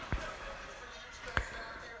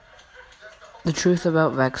The truth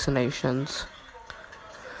about vaccinations.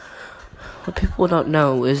 What people don't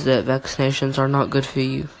know is that vaccinations are not good for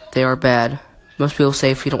you. They are bad. Most people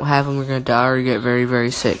say if you don't have them, you're going to die or you get very,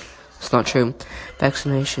 very sick. It's not true.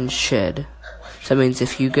 Vaccinations shed. So that means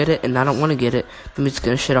if you get it and I don't want to get it, then it's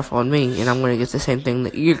going to shed off on me and I'm going to get the same thing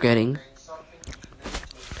that you're getting.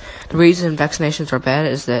 The reason vaccinations are bad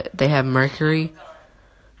is that they have mercury,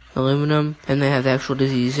 aluminum, and they have the actual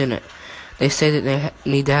disease in it. They say that they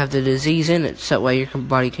need to have the disease in it so that way your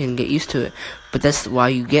body can get used to it. But that's why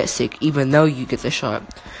you get sick, even though you get the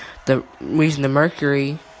shot. The reason the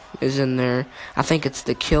mercury is in there, I think it's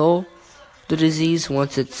to kill the disease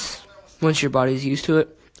once your body's used to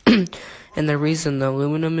it. And the reason the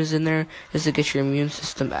aluminum is in there is to get your immune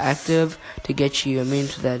system active to get you immune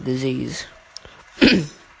to that disease.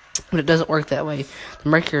 But it doesn't work that way. The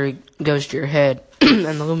mercury goes to your head, and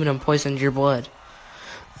the aluminum poisons your blood.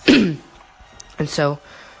 And so,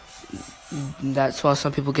 that's why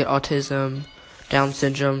some people get autism, Down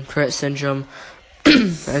syndrome, Tourette syndrome,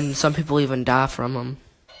 and some people even die from them.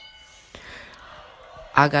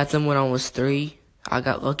 I got them when I was 3. I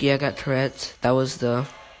got lucky I got Tourette's. That was the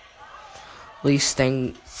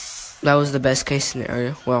that was the best case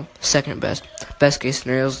scenario. Well, second best. Best case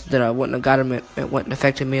scenario is that I wouldn't have got them, it wouldn't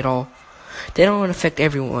affect me at all. They don't affect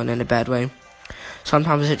everyone in a bad way.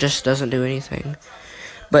 Sometimes it just doesn't do anything.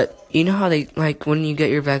 But you know how they, like, when you get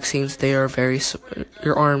your vaccines, they are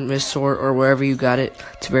your arm is sore, or wherever you got it,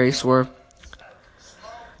 it's very sore.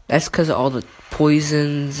 That's because of all the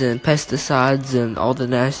poisons and pesticides and all the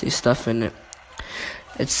nasty stuff in it.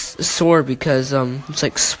 It's sore because, it's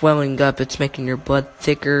like swelling up, it's making your blood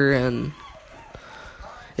thicker, and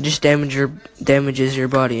it just damages your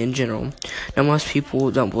body in general. Now, most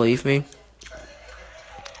people don't believe me.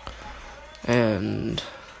 And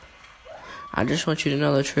I just want you to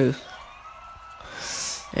know the truth.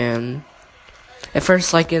 And at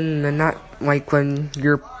first, like when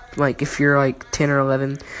you're, like, if you're like 10 or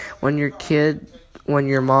 11, when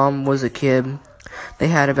your mom was a kid, they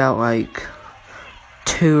had about like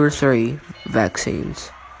 2 or 3 vaccines.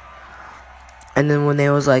 And then when they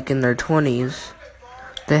was like in their 20s,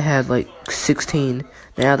 they had like 16.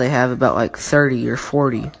 Now they have about like 30 or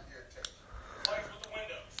 40.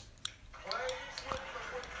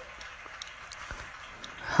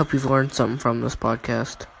 Hope you've learned something from this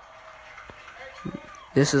podcast.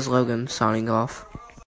 This is Logan signing off.